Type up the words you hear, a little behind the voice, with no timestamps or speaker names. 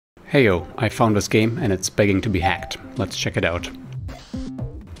Heyo, I found this game and it's begging to be hacked. Let's check it out.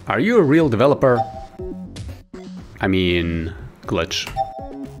 Are you a real developer? I mean, glitch.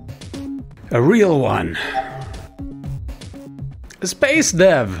 A real one. A space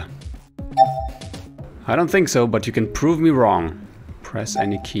dev. I don't think so, but you can prove me wrong. Press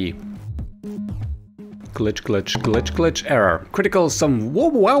any key. Glitch, glitch, glitch, glitch, error. Critical some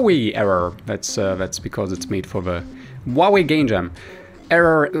wowie error. That's because it's made for the Huawei game jam.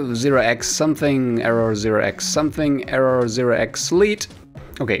 Error 0x something, error 0x something, error 0x lead.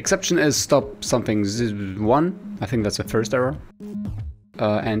 Okay, exception is stop something 1. I think that's the first error.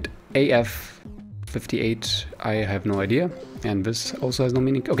 And AF58, I have no idea. And this also has no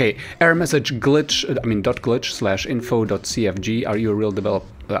meaning. Okay, error message glitch, dot glitch / info.cfg. Are you a real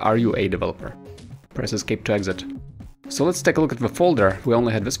developer? Are you a developer? Press escape to exit. So let's take a look at the folder. We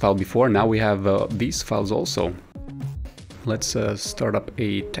only had this file before, now we have these files also. Let's start up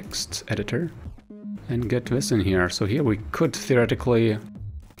a text editor and get this in here. So here we could theoretically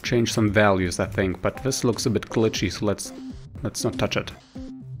change some values, I think, but this looks a bit glitchy, so let's not touch it.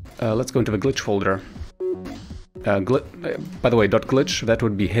 Let's go into the glitch folder. By the way, .glitch, that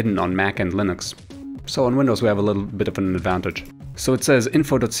would be hidden on Mac and Linux. So on Windows we have a little bit of an advantage. So it says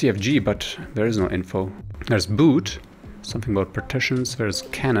info.cfg, but there is no info. There's boot, something about partitions, there's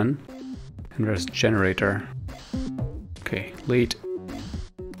Canon, and there's generator. Okay, late.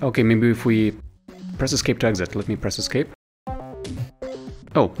 Okay, maybe if we press escape to exit. Let me press escape.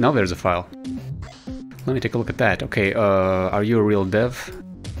 Oh, now there's a file. Let me take a look at that. Okay, are you a real dev?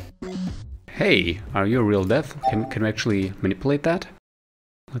 Hey, are you a real dev? Can we actually manipulate that?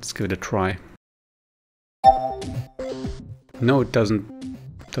 Let's give it a try. No, it doesn't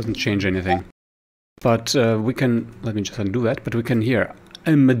change anything. But we can, let me just undo that, but we can here,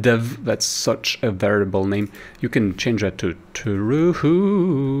 I'm a dev, that's such a variable name. You can change that to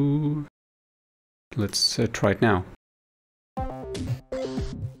true. Let's try it now.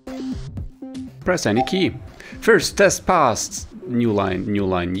 Press any key. First test passed. New line, new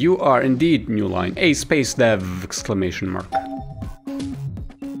line. You are indeed new line. A space dev! Exclamation mark.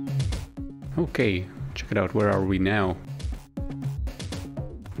 Okay, check it out. Where are we now?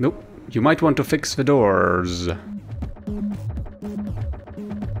 Nope. You might want to fix the doors.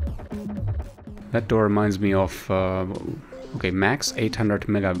 That door reminds me of... okay, max 800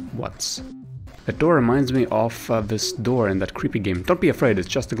 megawatts. That door reminds me of this door in that creepy game. Don't be afraid, it's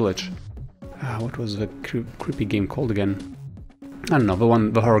just a glitch. What was the creepy game called again? I don't know,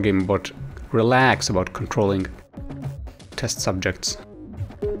 the horror game about relax, about controlling test subjects.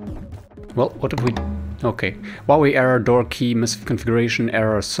 Well, what if we... Okay. Huawei error, door key, misconfiguration,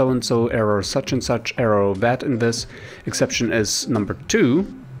 error so-and-so, error such and such, error that and this. Exception is number 2.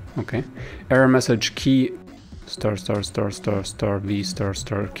 Okay. Error message key ***** v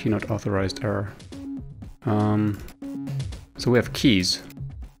 ***** key not authorized error. So we have keys.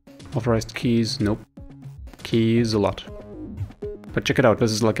 Authorized keys, nope. Keys a lot. But check it out,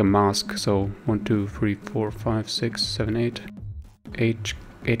 this is like a mask, so 1, 2, 3, 4, 5, 6, 7, 8.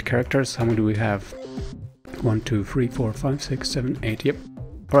 8 characters, how many do we have? 1, 2, 3, 4, 5, 6, 7, 8, yep.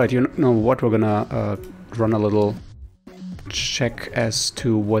 Alright, you know what, we're gonna run a little check as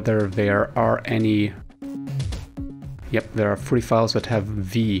to whether there are any... Yep, there are 3 files that have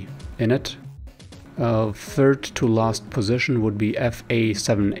V in it. Third to last position would be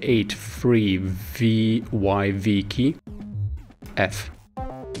FA783VYV key. F.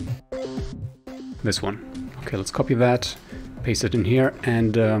 This one. Okay, let's copy that, paste it in here,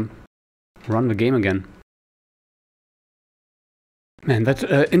 and run the game again. Man, that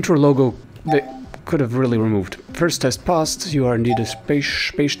intro logo they could have really removed. First test passed, you are indeed a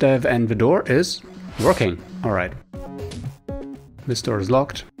space dev, and the door is working. Alright. This door is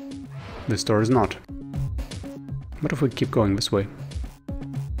locked. This door is not. What if we keep going this way?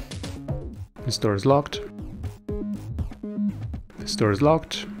 This door is locked. This door is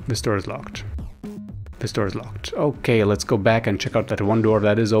locked. This door is locked. This door is locked. Okay, let's go back and check out that one door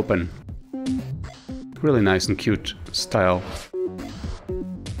that is open. Really nice and cute style.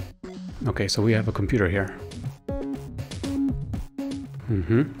 Okay, so we have a computer here.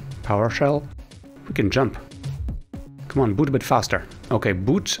 PowerShell. We can jump. Come on, boot a bit faster. Okay,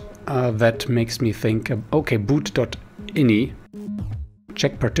 boot. That makes me think of... Okay, BOOT.INI.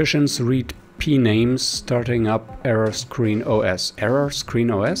 Check partitions, read P names, starting up error screen OS. Error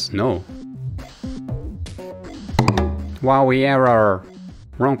screen OS? No. Huawei error.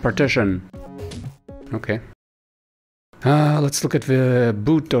 Wrong partition. Okay. Let's look at the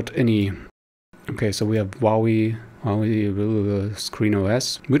boot.ini. Okay, so we have Huawei screen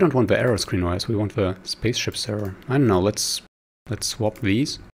OS. We don't want the error screen OS, we want the spaceships error. I don't know, let's swap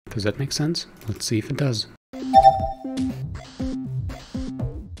these. Does that make sense? Let's see if it does.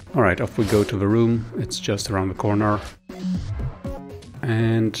 Alright, off we go to the room. It's just around the corner.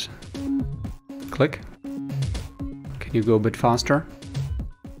 And click. Can you go a bit faster?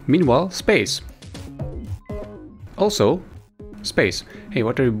 Meanwhile, space. Also, space. Hey,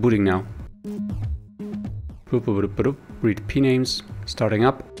 what are you booting now? Read P names. Starting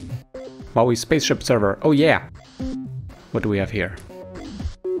up. Wowie spaceship server. Oh yeah! What do we have here?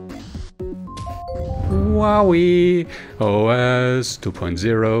 Wowie! OS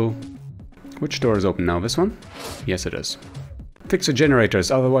 2.0. Which door is open now? This one? Yes, it is. Fix the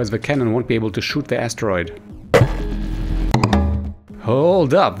generators, otherwise the cannon won't be able to shoot the asteroid.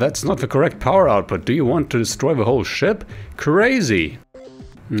 Hold up, that's not the correct power output. Do you want to destroy the whole ship? Crazy!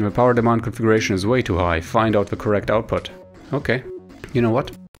 The power demand configuration is way too high. Find out the correct output. Okay. You know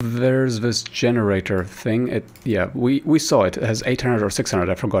what? There's this generator thing. We saw it. It has 800 or 600,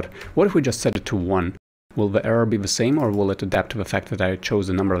 I forgot. What if we just set it to 1? Will the error be the same, or will it adapt to the fact that I chose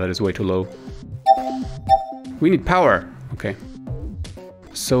a number that is way too low? We need power! Okay.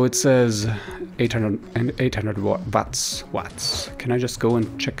 So it says 800 watts. Can I just go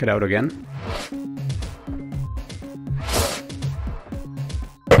and check it out again?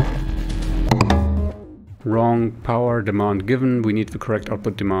 Wrong power demand given. We need the correct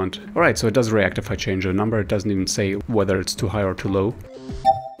output demand. Alright, so it does react if I change a number. It doesn't even say whether it's too high or too low.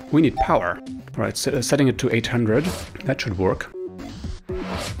 We need power. Alright, setting it to 800. That should work.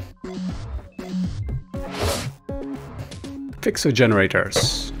 Fix the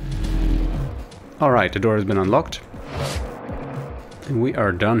generators. Alright, the door has been unlocked. And we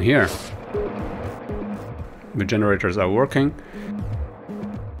are done here. The generators are working.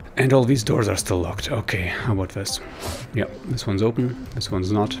 And all these doors are still locked. Okay, how about this? Yep, this one's open, this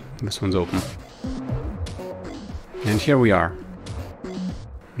one's not, this one's open. And here we are.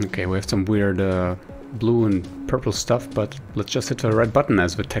 Okay, we have some weird blue and purple stuff, but let's just hit the red button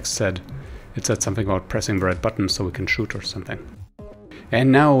as the text said. It said something about pressing the red button so we can shoot or something.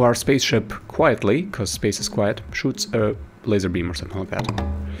 And now our spaceship quietly, because space is quiet, shoots a laser beam or something like that.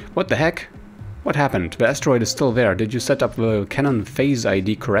 What the heck? What happened? The asteroid is still there. Did you set up the Canon phase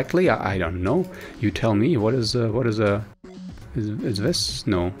ID correctly? I don't know. You tell me. Is this?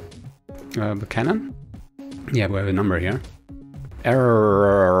 No. The Canon? Yeah, we have a number here.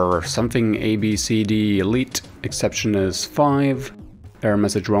 Error something ABCD elite. Exception is 5. Error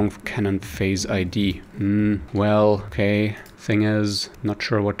message wrong for Canon phase ID. Well, okay. Thing is, not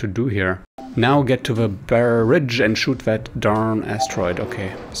sure what to do here. Now get to the bridge and shoot that darn asteroid.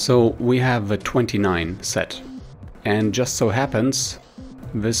 Okay, so we have the 29 set. And just so happens,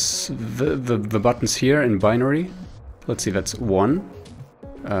 the buttons here in binary, let's see, that's 1,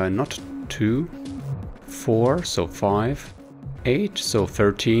 not 2, 4, so 5, 8, so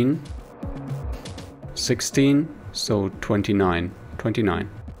 13, 16, so 29.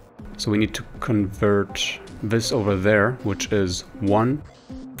 So we need to convert this over there, which is 1,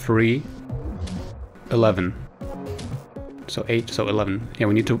 3, 11. So 8, so 11. Yeah,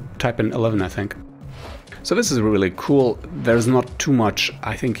 we need to type in 11, I think. So this is really cool. There's not too much,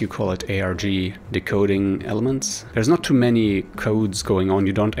 I think you call it ARG decoding elements. There's not too many codes going on.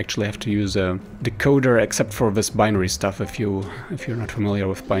 You don't actually have to use a decoder except for this binary stuff if you're not familiar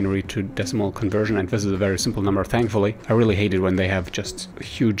with binary to decimal conversion, and this is a very simple number, thankfully. I really hate it when they have just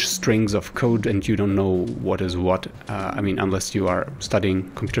huge strings of code and you don't know what is what. I mean, unless you are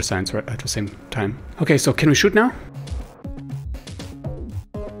studying computer science at the same time. Okay, so can we shoot now?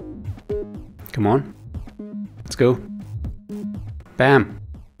 Come on. Let's go. Bam!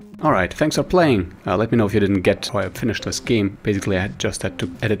 Alright, thanks for playing. Let me know if you didn't get how I finished this game. Basically, I just had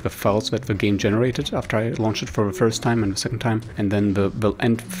to edit the files that the game generated after I launched it for the first time and the second time. And then the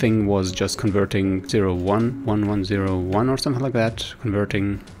end thing was just converting 011101 or something like that.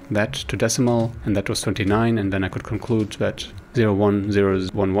 Converting that to decimal, and that was 29, and then I could conclude that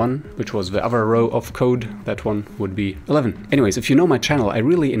 01011, which was the other row of code, that one would be 11. Anyways, if you know my channel, I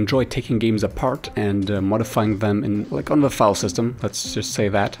really enjoy taking games apart and modifying them in, like, on the file system, let's just say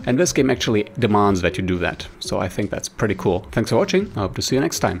that. And this game actually demands that you do that, so I think that's pretty cool. Thanks for watching, I hope to see you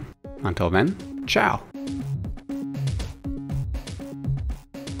next time. Until then, ciao!